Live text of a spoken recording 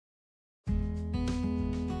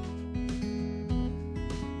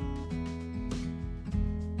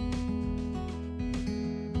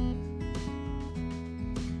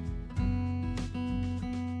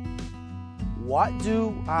what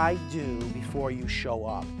do I do before you show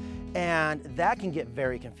up? And that can get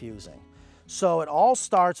very confusing. So it all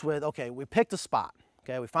starts with, okay, we picked a spot.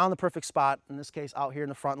 Okay, we found the perfect spot, in this case out here in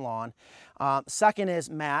the front lawn. Second is,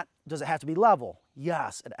 Matt, does it have to be level?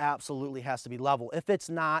 Yes, it absolutely has to be level. If it's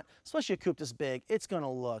not, especially a coop this big, it's gonna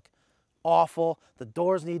look awful. The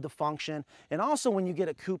doors need to function. And also when you get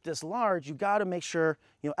a coop this large, you gotta make sure,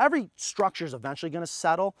 every structure is eventually gonna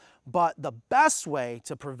settle, but the best way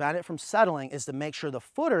to prevent it from settling is to make sure the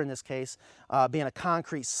footer, in this case, being a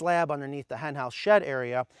concrete slab underneath the hen house shed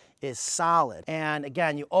area, is solid. And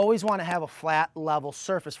again, you always wanna have a flat, level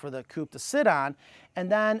surface for the coop to sit on.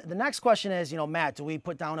 And then the next question is, Matt, do we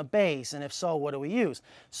put down a base? And if so, what do we use?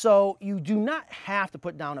 So you do not have to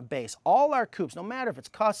put down a base. All our coops, no matter if it's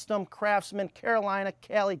custom, Craftsman, Carolina,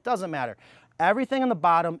 Cali, doesn't matter. Everything on the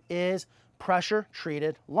bottom is pressure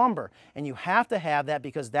treated lumber. And you have to have that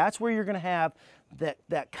because that's where you're gonna have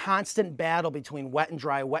that constant battle between wet and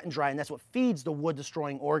dry, and that's what feeds the wood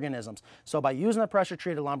destroying organisms. So by using the pressure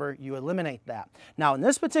treated lumber, you eliminate that. Now in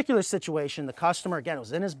this particular situation, the customer, again, it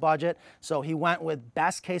was in his budget, so he went with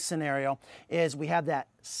best case scenario is we have that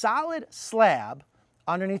solid slab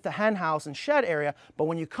underneath the hen house and shed area, but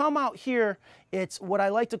when you come out here, it's what I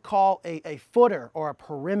like to call a footer or a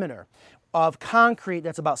perimeter of concrete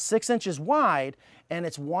that's about 6 inches wide, and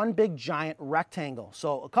it's one big giant rectangle.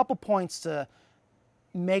 So a couple points to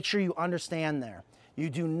make sure you understand there. You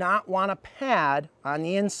do not want a pad on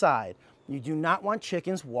the inside. You do not want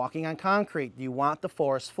chickens walking on concrete. You want the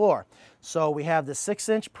forest floor. So we have the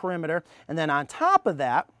 6-inch perimeter, and then on top of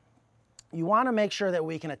that, you want to make sure that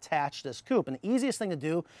we can attach this coop. And the easiest thing to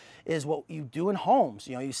do is what you do in homes.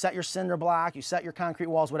 You set your cinder block, you set your concrete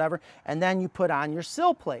walls, whatever, and then you put on your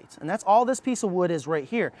sill plates. And that's all this piece of wood is right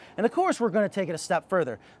here. And of course, we're going to take it a step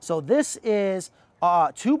further. So this is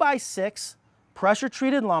 2x6 pressure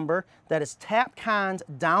treated lumber that is tap conned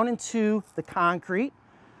down into the concrete.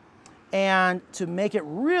 And to make it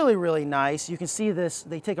really, really nice, you can see this,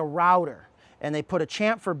 they take a router and they put a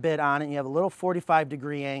chamfer bit on it, and you have a little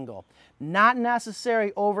 45-degree angle. Not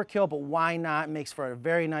necessary overkill, but why not? It makes for a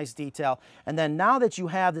very nice detail. And then now that you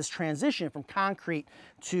have this transition from concrete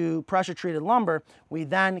to pressure treated lumber, we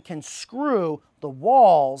then can screw the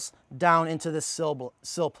walls down into the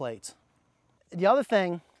sill plates. The other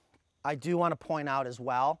thing I do want to point out as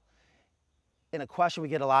well, and a question we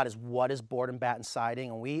get a lot is, what is board and batten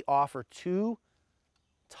siding? And we offer two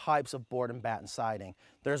types of board and batten siding.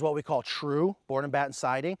 There's what we call true board and batten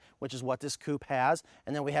siding, which is what this coop has,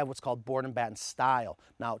 and then we have what's called board and batten style.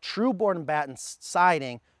 Now, true board and batten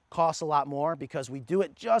siding costs a lot more because we do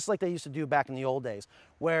it just like they used to do back in the old days,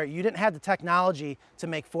 where you didn't have the technology to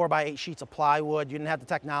make 4x8 sheets of plywood, you didn't have the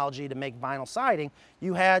technology to make vinyl siding.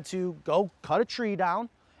 You had to go cut a tree down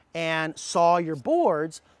and saw your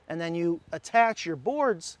boards, and then you attach your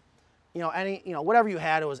boards, whatever you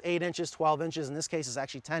had. It was 8 inches, 12 inches. In this case, it's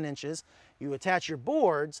actually 10 inches. You attach your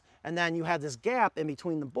boards, and then you have this gap in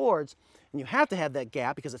between the boards, and you have to have that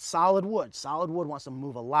gap because it's solid wood. Solid wood wants to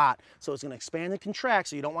move a lot, so it's going to expand and contract,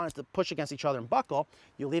 so you don't want it to push against each other and buckle.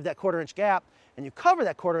 You leave that 1/4 inch gap, and you cover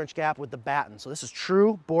that 1/4 inch gap with the batten. So this is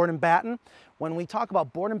true board and batten. When we talk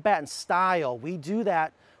about board and batten style, we do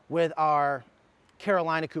that with our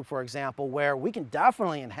Carolina Coop, for example, where we can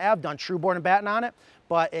definitely and have done true board and batten on it,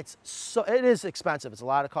 but it is expensive. It's a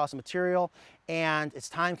lot of cost of material and it's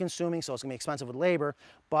time consuming, so it's gonna be expensive with labor,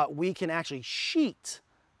 but we can actually sheet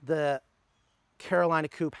the Carolina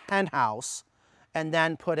Coop hen house and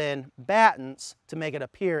then put in battens to make it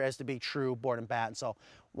appear as to be true board and batten. So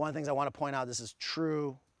one of the things I want to point out, this is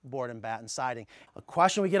true board and batten siding. A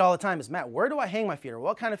question we get all the time is, Matt, where do I hang my feeder?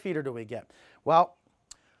 What kind of feeder do we get? Well,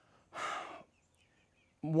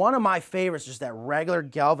 one of my favorites is that regular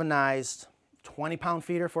galvanized 20-pound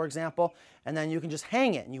feeder, for example, and then you can just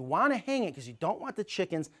hang it. And you want to hang it because you don't want the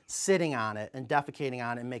chickens sitting on it and defecating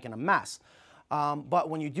on it and making a mess. But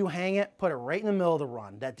when you do hang it, put it right in the middle of the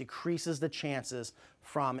run. That decreases the chances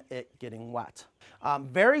from it getting wet.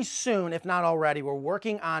 Very soon, if not already, we're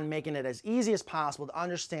working on making it as easy as possible to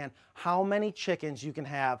understand how many chickens you can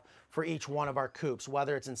have for each one of our coops,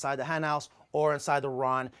 whether it's inside the hen house or inside the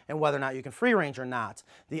run, and whether or not you can free range or not.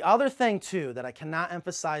 The other thing too that I cannot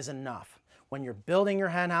emphasize enough, when you're building your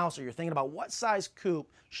hen house or you're thinking about what size coop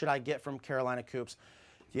should I get from Carolina Coops,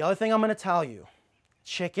 the other thing I'm gonna tell you,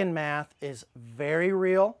 chicken math is very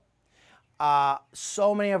real.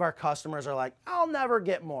 So many of our customers are like, I'll never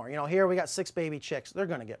get more. Here we got 6 baby chicks, they're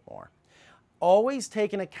gonna get more. Always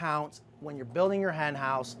take into account when you're building your hen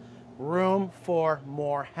house, room for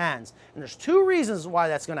more hens. And there's 2 reasons why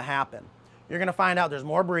that's gonna happen. You're gonna find out there's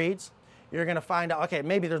more breeds, you're gonna find out, okay,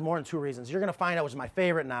 maybe there's more than 2 reasons. You're gonna find out, which is my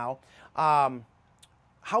favorite now,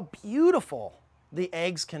 how beautiful the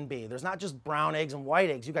eggs can be. There's not just brown eggs and white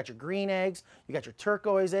eggs. You got your green eggs, you got your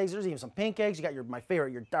turquoise eggs, there's even some pink eggs, you got my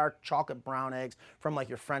favorite, your dark chocolate brown eggs from like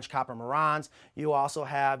your French copper marrons. You also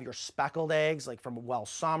have your speckled eggs like from Well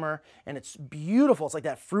Summer, and it's beautiful. It's like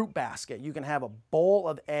that fruit basket. You can have a bowl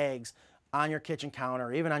of eggs on your kitchen counter,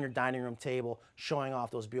 or even on your dining room table, showing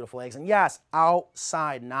off those beautiful eggs. And yes,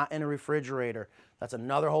 outside, not in a refrigerator. That's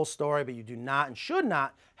another whole story, but you do not and should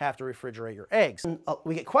not have to refrigerate your eggs. And,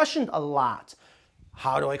 we get questioned a lot.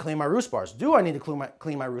 How do I clean my roost bars? Do I need to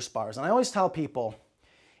clean my roost bars? And I always tell people,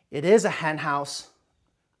 it is a hen house.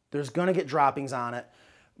 There's gonna get droppings on it,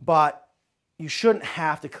 but you shouldn't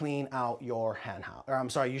have to clean out your hen house. Or I'm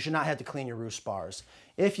sorry, you should not have to clean your roost bars.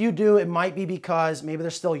 If you do, it might be because maybe they're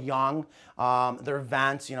still young. Their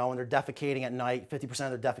vents, you know, when they're defecating at night,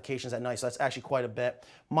 50% of their defecations at night, so that's actually quite a bit,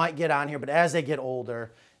 might get on here, but as they get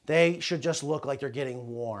older, they should just look like they're getting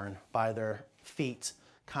worn by their feet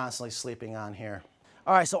constantly sleeping on here.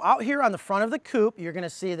 All right, so out here on the front of the coop, you're gonna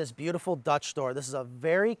see this beautiful Dutch door. This is a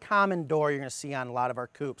very common door you're gonna see on a lot of our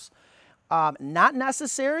coops. Not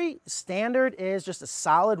necessary. Standard is just a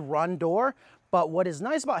solid run door, but what is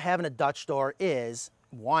nice about having a Dutch door is,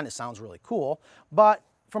 one, it sounds really cool, but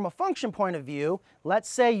from a function point of view, let's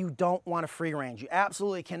say you don't want a free range. You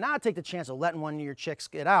absolutely cannot take the chance of letting one of your chicks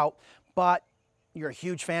get out, but you're a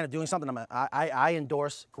huge fan of doing something I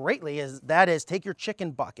endorse greatly, is take your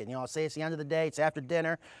chicken bucket. You know, say it's the end of the day, it's after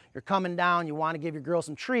dinner, you're coming down, you want to give your girl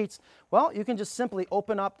some treats. Well, you can just simply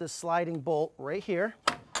open up this sliding bolt right here,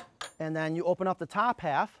 and then you open up the top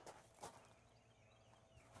half,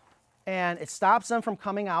 and it stops them from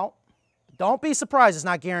coming out. Don't be surprised, it's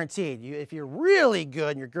not guaranteed. If you're really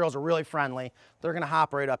good and your girls are really friendly, they're gonna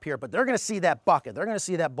hop right up here, but they're gonna see that bucket, they're gonna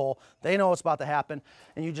see that bowl, they know what's about to happen,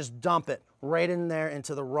 and you just dump it right in there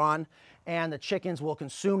into the run, and the chickens will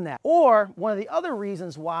consume that. Or one of the other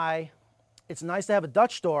reasons why it's nice to have a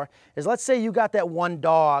Dutch door is, let's say you got that one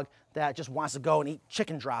dog that just wants to go and eat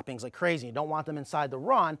chicken droppings like crazy. You don't want them inside the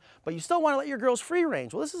run, but you still want to let your girls free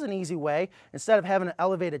range. Well, this is an easy way. Instead of having an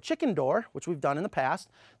elevated chicken door, which we've done in the past,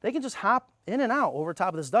 they can just hop in and out over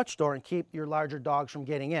top of this Dutch door and keep your larger dogs from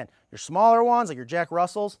getting in. Your smaller ones, like your Jack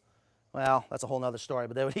Russells, well, that's a whole nother story,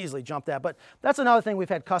 but they would easily jump that. But that's another thing we've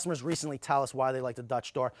had customers recently tell us why they like the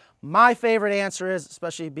Dutch door. My favorite answer is,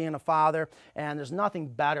 especially being a father, and there's nothing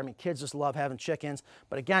better. I mean, kids just love having chickens.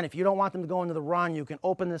 But again, if you don't want them to go into the run, you can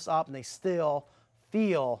open this up and they still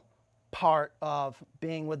feel part of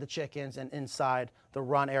being with the chickens and inside the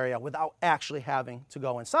run area without actually having to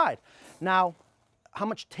go inside. Now, how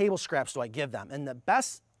much table scraps do I give them? And the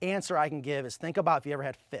best answer I can give is, think about if you ever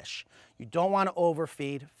had fish. You don't want to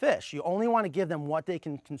overfeed fish. You only want to give them what they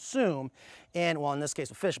can consume in, well, in this case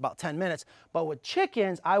with fish, about 10 minutes. But with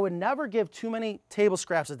chickens, I would never give too many table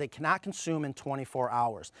scraps that they cannot consume in 24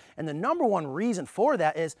 hours. And the number one reason for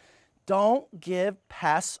that is, don't give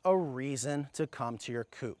pests a reason to come to your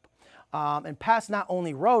coop. And pests, not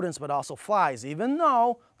only rodents, but also flies, even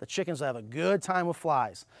though the chickens will have a good time with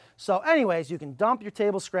flies. So anyways, you can dump your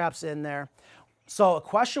table scraps in there. So a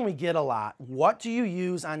question we get a lot, what do you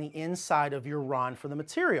use on the inside of your run for the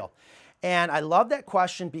material? And I love that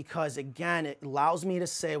question because, again, it allows me to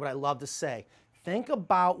say what I love to say. Think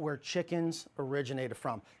about where chickens originated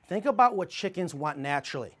from. Think about what chickens want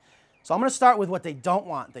naturally. So I'm going to start with what they don't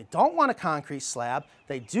want. They don't want a concrete slab.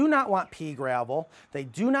 They do not want pea gravel. They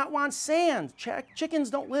do not want sand. Chickens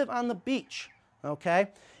don't live on the beach, okay?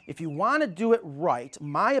 If you want to do it right,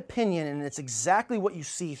 my opinion, and it's exactly what you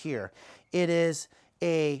see here, it is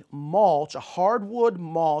a mulch, a hardwood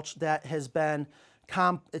mulch that has been,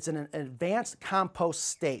 it's in an advanced compost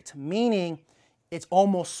state, meaning it's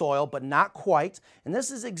almost soil, but not quite. And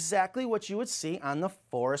this is exactly what you would see on the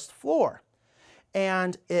forest floor.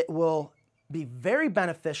 And it will be very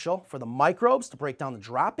beneficial for the microbes to break down the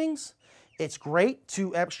droppings. It's great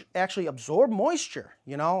to actually absorb moisture.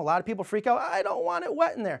 You know, a lot of people freak out, I don't want it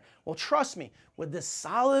wet in there. Well, trust me, with this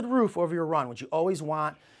solid roof over your run, which you always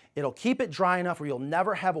want, it'll keep it dry enough where you'll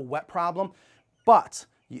never have a wet problem. But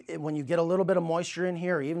when you get a little bit of moisture in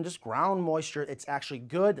here, or even just ground moisture, it's actually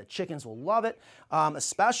good. The chickens will love it,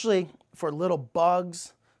 especially for little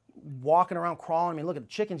bugs walking around, crawling. I mean, look at the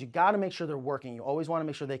chickens. You got to make sure they're working. You always want to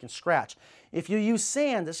make sure they can scratch. If you use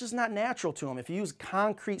sand, this is not natural to them. If you use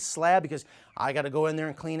concrete slab, because I got to go in there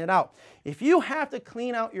and clean it out. If you have to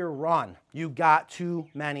clean out your run, you got too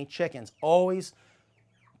many chickens. Always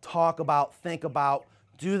talk about, think about,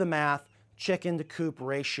 do the math, chicken to coop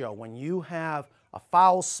ratio. When you have a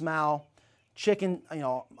foul smell, chicken, you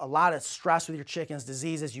know, a lot of stress with your chickens,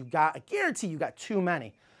 diseases, I guarantee you got too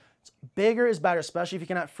many. Bigger is better, especially if you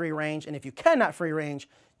cannot free range. And if you cannot free range,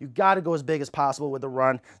 you got to go as big as possible with the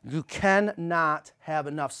run. You cannot have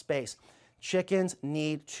enough space. Chickens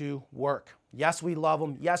need to work. Yes, we love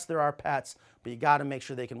them. Yes, they're our pets, but you got to make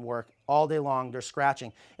sure they can work all day long. They're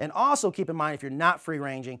scratching. And also keep in mind, if you're not free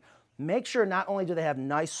ranging, make sure not only do they have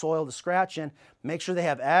nice soil to scratch in, make sure they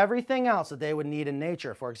have everything else that they would need in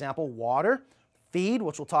nature. For example, water, feed,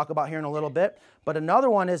 which we'll talk about here in a little bit. But another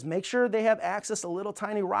one is make sure they have access to little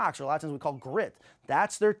tiny rocks, or a lot of times we call grit.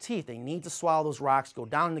 That's their teeth. They need to swallow those rocks, go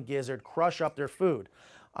down in the gizzard, crush up their food.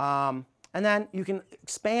 And then you can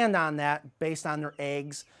expand on that based on their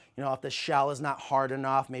eggs. You know, if the shell is not hard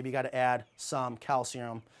enough, maybe you got to add some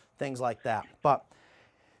calcium, things like that. But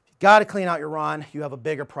you got to clean out your run. You have a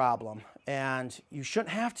bigger problem, and you shouldn't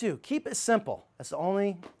have to. Keep it simple. That's the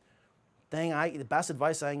only thing the best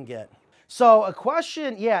advice I can get. So a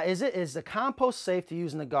question, yeah, is the compost safe to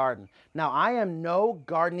use in the garden? Now, I am no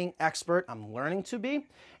gardening expert. I'm learning to be.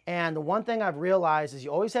 And the one thing I've realized is you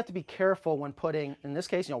always have to be careful when putting, in this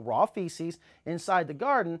case, you know, raw feces inside the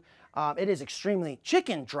garden. It is extremely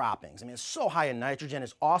chicken droppings. I mean, it's so high in nitrogen.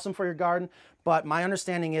 It's awesome for your garden. But my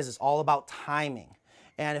understanding is it's all about timing.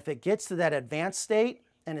 And if it gets to that advanced state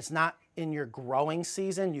and it's not in your growing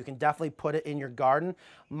season, you can definitely put it in your garden.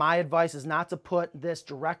 My advice is not to put this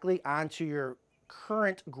directly onto your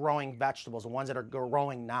current growing vegetables, the ones that are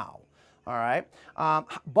growing now, all right?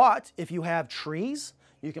 But if you have trees,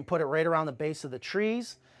 you can put it right around the base of the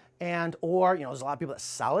trees, or, you know, there's a lot of people that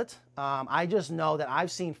sell it. I just know that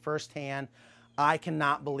I've seen firsthand, I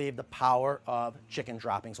cannot believe the power of chicken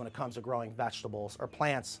droppings when it comes to growing vegetables or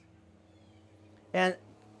plants. And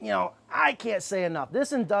you know, I can't say enough.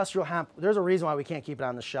 This industrial hemp, there's a reason why we can't keep it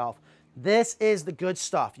on the shelf. This is the good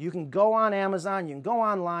stuff. You can go on Amazon, you can go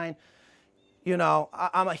online. You know,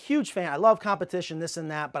 I'm a huge fan. I love competition, this and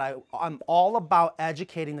that, but I'm all about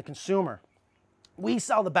educating the consumer. We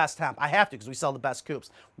sell the best hemp. I have to because we sell the best coops.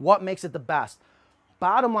 What makes it the best?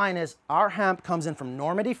 Bottom line is our hemp comes in from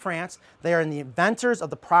Normandy, France. They are the inventors of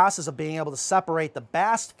the process of being able to separate the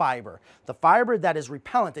bast fiber, the fiber that is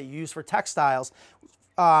repellent that you use for textiles,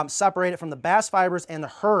 separate it from the bast fibers and the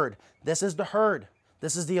hurd. This is the hurd.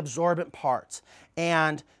 This is the absorbent part.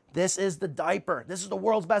 And this is the diaper. This is the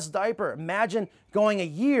world's best diaper. Imagine going a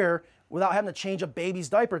year without having to change a baby's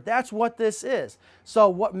diaper. That's what this is. So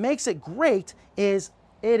what makes it great is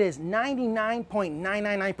it is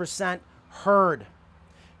 99.999% hurd.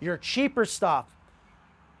 Your cheaper stuff,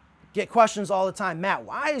 get questions all the time. Matt,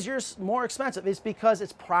 why is yours more expensive? It's because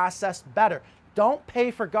it's processed better. Don't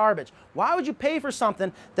pay for garbage. Why would you pay for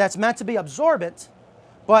something that's meant to be absorbent,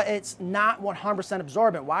 but it's not 100%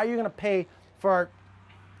 absorbent? Why are you going to pay for,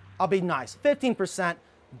 I'll be nice, 15%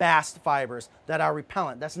 bast fibers that are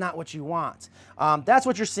repellent? That's not what you want. That's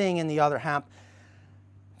what you're seeing in the other hemp.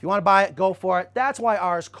 If you want to buy it, go for it. That's why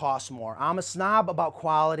ours costs more. I'm a snob about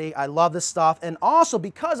quality. I love this stuff. And also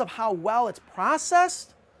because of how well it's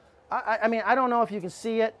processed, I mean, I don't know if you can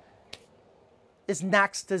see it. It's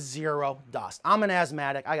next to zero dust. I'm an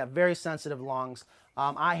asthmatic. I got very sensitive lungs.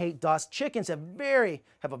 I hate dust. Chickens have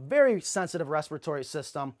a very sensitive respiratory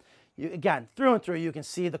system. Again, through and through, you can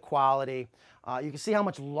see the quality. You can see how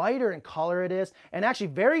much lighter in color it is. And actually,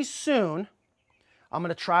 very soon, I'm going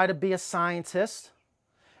to try to be a scientist,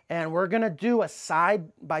 and we're going to do a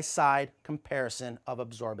side-by-side comparison of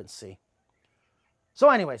absorbency. So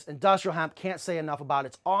anyways, industrial hemp, can't say enough about it.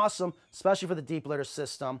 It's awesome, especially for the deep litter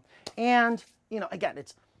system. And you know, again,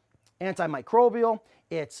 it's antimicrobial,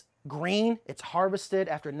 it's green, it's harvested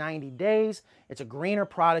after 90 days, it's a greener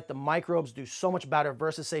product, the microbes do so much better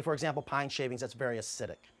versus, say, for example, pine shavings that's very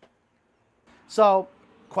acidic. So,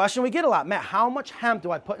 question we get a lot, Matt, how much hemp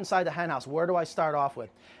do I put inside the hen house? Where do I start off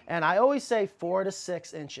with? And I always say 4 to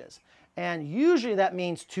 6 inches. And usually that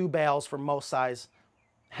means 2 bales for most size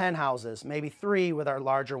hen houses, maybe 3 with our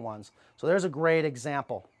larger ones. So there's a great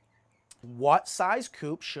example. What size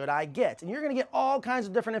coop should I get? And you're going to get all kinds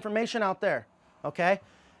of different information out there, okay?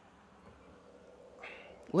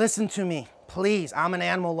 Listen to me, please. I'm an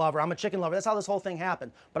animal lover. I'm a chicken lover. That's how this whole thing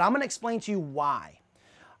happened. But I'm going to explain to you why.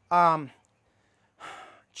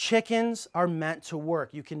 Chickens are meant to work.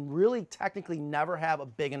 You can really technically never have a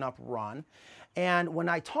big enough run. And when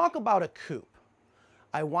I talk about a coop,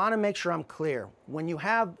 I want to make sure I'm clear. When you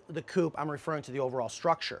have the coop, I'm referring to the overall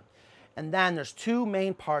structure. And then there's 2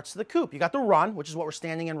 main parts to the coop. You got the run, which is what we're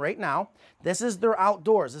standing in right now. This is their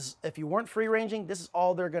outdoors. This is, if you weren't free ranging, this is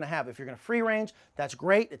all they're going to have. If you're going to free range, that's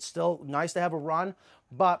great. It's still nice to have a run,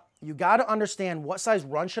 but you got to understand what size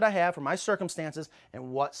run should I have for my circumstances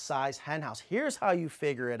and what size hen house. Here's how you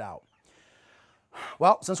figure it out.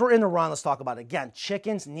 Well, since we're in the run, let's talk about it. Again,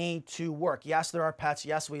 chickens need to work. Yes, there are pets.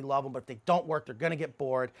 Yes, we love them, but if they don't work, they're going to get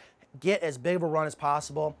bored. Get as big of a run as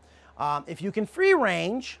possible. If you can free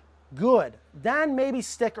range, good. Then maybe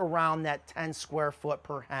stick around that 10 square foot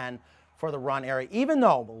per hen for the run area, even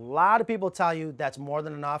though a lot of people tell you that's more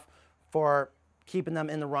than enough for keeping them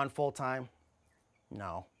in the run full time.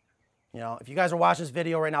 No. You know, if you guys are watching this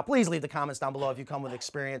video right now, please leave the comments down below if you come with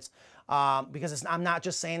experience, because I'm not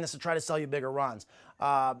just saying this to try to sell you bigger runs.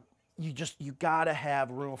 You gotta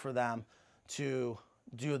have room for them to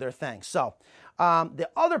do their thing. So the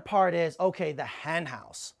other part is, okay, the hen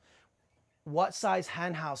house. What size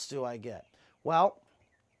hen house do I get? Well,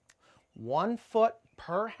 1 foot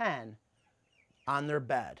per hen on their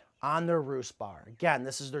bed, on their roost bar. Again,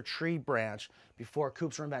 this is their tree branch before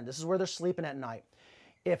coops were invented. This is where they're sleeping at night.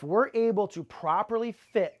 If we're able to properly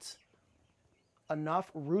fit enough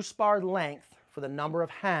roost bar length for the number of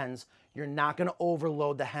hens, you're not going to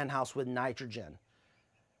overload the hen house with nitrogen.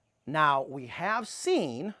 Now, we have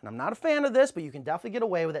seen, and I'm not a fan of this, but you can definitely get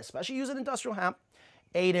away with it, especially using industrial hemp,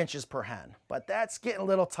 8 inches per hen. But that's getting a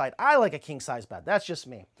little tight. I like a king-size bed. That's just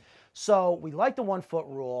me. So we like the 1 foot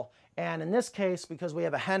rule. And in this case, because we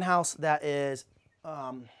have a hen house that is,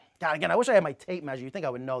 God, again, I wish I had my tape measure. You'd think I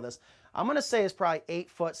would know this. I'm going to say it's probably 8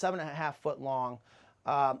 foot, 7.5 foot long.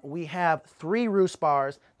 We have 3 roost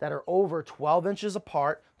bars that are over 12 inches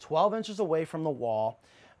apart, 12 inches away from the wall.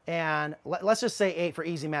 And let's just say 8 for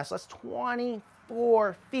easy math. So that's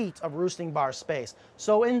 24 feet of roosting bar space.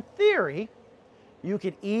 So in theory, you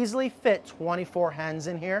could easily fit 24 hens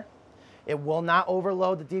in here. It will not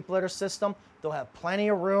overload the deep litter system. They'll have plenty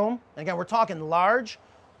of room. And again, we're talking large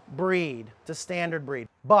breed to standard breed.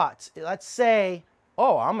 But let's say,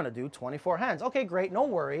 oh, I'm going to do 24 hens. Okay, great, no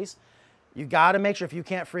worries. You got to make sure if you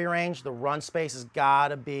can't free range, the run space has got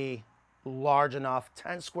to be large enough,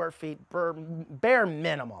 10 square feet per bare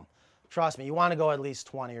minimum. Trust me, you want to go at least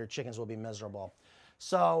 20 or your chickens will be miserable.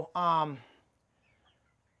 So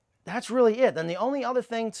that's really it. Then the only other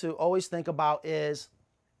thing to always think about is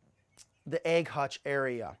the egg hutch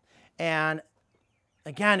area. And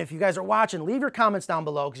again, if you guys are watching, leave your comments down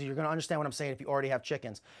below because you're going to understand what I'm saying if you already have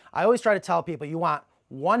chickens. I always try to tell people you want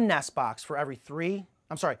 1 nest box for every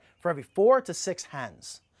 4 to 6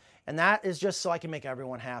 hens. And that is just so I can make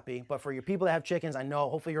everyone happy. But for your people that have chickens, I know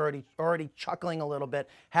hopefully you're already chuckling a little bit.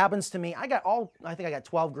 Happens to me. I think I got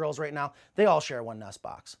 12 girls right now. They all share 1 nest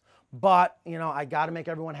box. But, you know, I got to make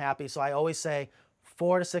everyone happy. So I always say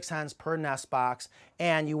 4 to 6 hens per nest box.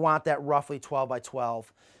 And you want that roughly 12 by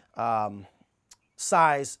 12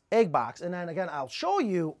 size egg box. And then again, I'll show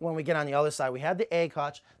you when we get on the other side. We have the egg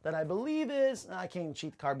hutch that I believe is, I can't even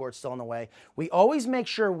cheat, the cardboard's still in the way. We always make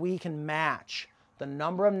sure we can match the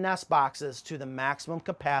number of nest boxes to the maximum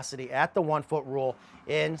capacity at the 1 foot rule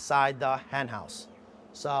inside the hen house.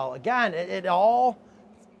 So again,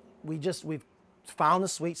 we've found the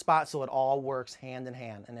sweet spot so it all works hand in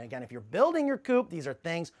hand. And again, if you're building your coop, these are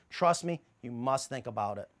things, trust me, you must think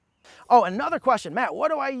about it. Oh, another question, Matt,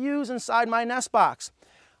 what do I use inside my nest box?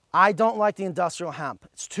 I don't like the industrial hemp.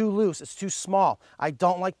 It's too loose, it's too small. I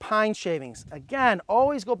don't like pine shavings. Again,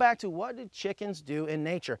 always go back to what do chickens do in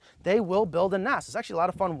nature? They will build a nest. It's actually a lot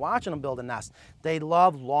of fun watching them build a nest. They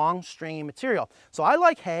love long, stringy material. So I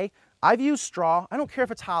like hay. I've used straw. I don't care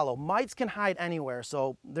if it's hollow. Mites can hide anywhere,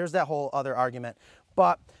 so there's that whole other argument.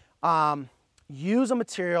 But use a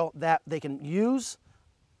material that they can use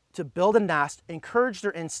to build a nest, encourage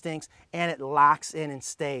their instincts, and it locks in and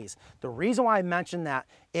stays. The reason why I mention that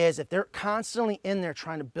is if they're constantly in there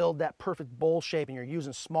trying to build that perfect bowl shape and you're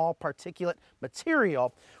using small particulate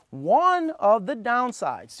material, one of the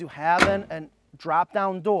downsides to having a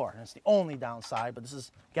drop-down door, and it's the only downside, but this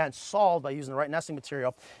is, again, solved by using the right nesting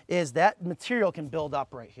material, is that material can build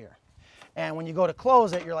up right here. And when you go to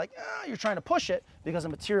close it, you're like, you're trying to push it because the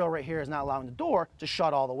material right here is not allowing the door to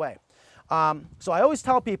shut all the way. So I always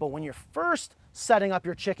tell people when you're first setting up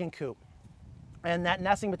your chicken coop and that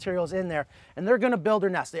nesting material is in there and they're going to build their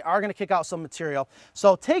nest, they are going to kick out some material.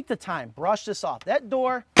 So take the time, brush this off. That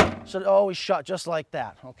door should always shut just like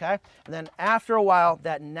that, okay? And then after a while,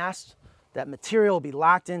 that material will be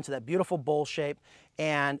locked into that beautiful bowl shape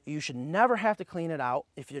and you should never have to clean it out.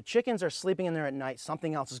 If your chickens are sleeping in there at night,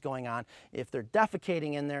 something else is going on. If they're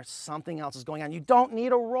defecating in there, something else is going on. You don't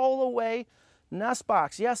need a roll-away nest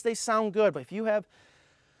box. Yes, they sound good, but if you have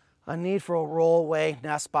a need for a roll-away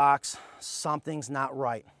nest box, something's not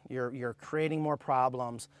right. You're creating more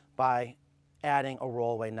problems by adding a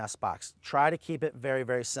roll-away nest box. Try to keep it very,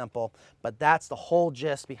 very simple, but that's the whole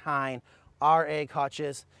gist behind our egg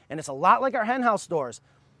hutches, and it's a lot like our hen house doors.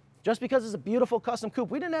 Just because it's a beautiful custom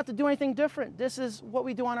coop, we didn't have to do anything different. This is what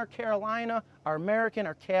we do on our Carolina, our American,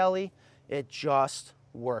 our Cali. It just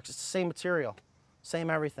works. It's the same material, same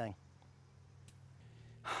everything.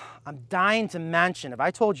 I'm dying to mention, if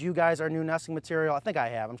I told you guys our new nesting material, I think I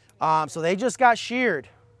have them. So they just got sheared.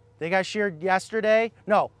 They got sheared yesterday,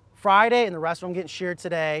 no, Friday, and the rest of them getting sheared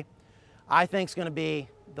today. I think it's gonna be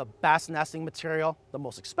the best nesting material, the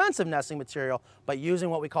most expensive nesting material, but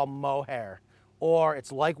using what we call mohair. Or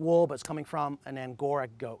it's like wool, but it's coming from an Angora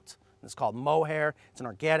goat. It's called mohair. It's an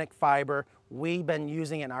organic fiber. We've been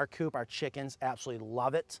using it in our coop. Our chickens absolutely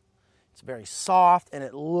love it. It's very soft and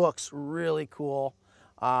it looks really cool,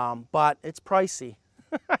 but it's pricey.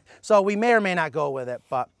 So we may or may not go with it,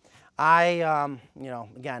 but you know,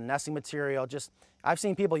 again, nesting material, I've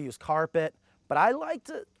seen people use carpet, but I like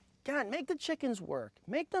to, again, make the chickens work.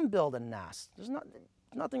 Make them build a nest. There's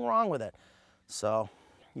nothing wrong with it. So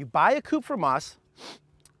you buy a coop from us,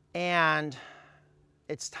 and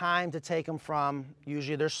it's time to take them from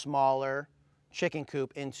usually their smaller chicken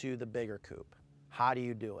coop into the bigger coop. How do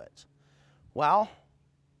you do it? Well,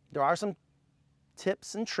 there are some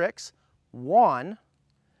tips and tricks. One,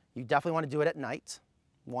 you definitely want to do it at night.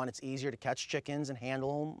 One, it's easier to catch chickens and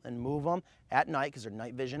handle them and move them at night because their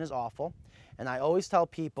night vision is awful. And I always tell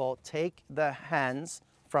people, take the hens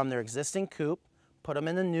from their existing coop, put them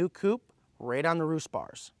in the new coop, right on the roost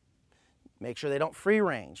bars. Make sure they don't free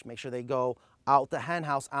range. Make sure they go out the hen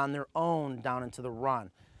house on their own down into the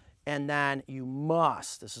run. And then you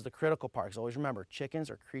must, this is the critical part, because always remember,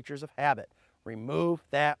 chickens are creatures of habit. Remove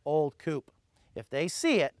that old coop. If they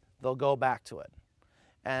see it, they'll go back to it.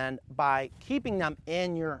 And by keeping them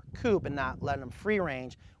in your coop and not letting them free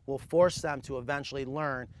range, will force them to eventually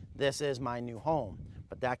learn, this is my new home.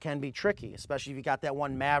 But that can be tricky, especially if you got that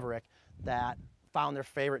one maverick that found their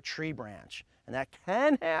favorite tree branch. And that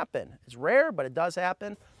can happen. It's rare, but it does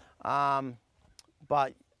happen.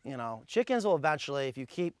 But, you know, chickens will eventually, if you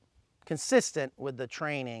keep consistent with the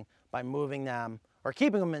training by moving them or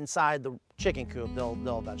keeping them inside the chicken coop,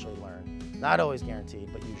 they'll eventually learn. Not always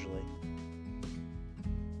guaranteed, but usually.